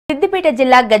సిద్దిపేట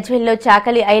జిల్లా గజ్వేల్లో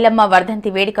చాకలి ఐలమ్మ వర్ధంతి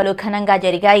వేడుకలు ఘనంగా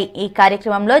జరిగాయి। ఈ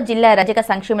కార్యక్రమంలో జిల్లా రజక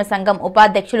సంక్షేమ సంఘం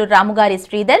ఉపాధ్యక్షులు రాముగారి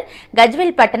శ్రీధర్,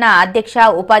 గజ్వేల్ పట్టణ అధ్యక్ష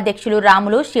ఉపాధ్యక్షులు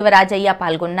రాములు శివరాజయ్య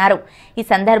పాల్గొన్నారు। ఈ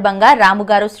సందర్భంగా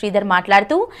రాముగారు శ్రీధర్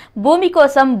మాట్లాడుతూ భూమి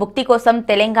కోసం భుక్తి కోసం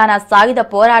తెలంగాణ సాయుధ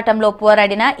పోరాటంలో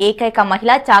పోరాడిన ఏకైక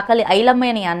మహిళ చాకలి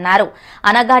ఐలమ్మని అన్నారు।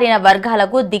 అనగారిన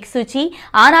వర్గాలకు దిక్సూచి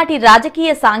ఆనాటి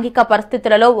రాజకీయ సాంఘిక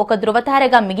పరిస్థితులలో ఒక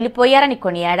ధృవతారగా మిగిలిపోయారని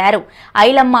కొనియాడారు।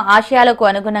 ఐలమ్మ ఆశయాలకు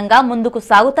అనుగుణంగా ముందుకు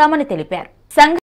సాగుతామని తెలిపారు।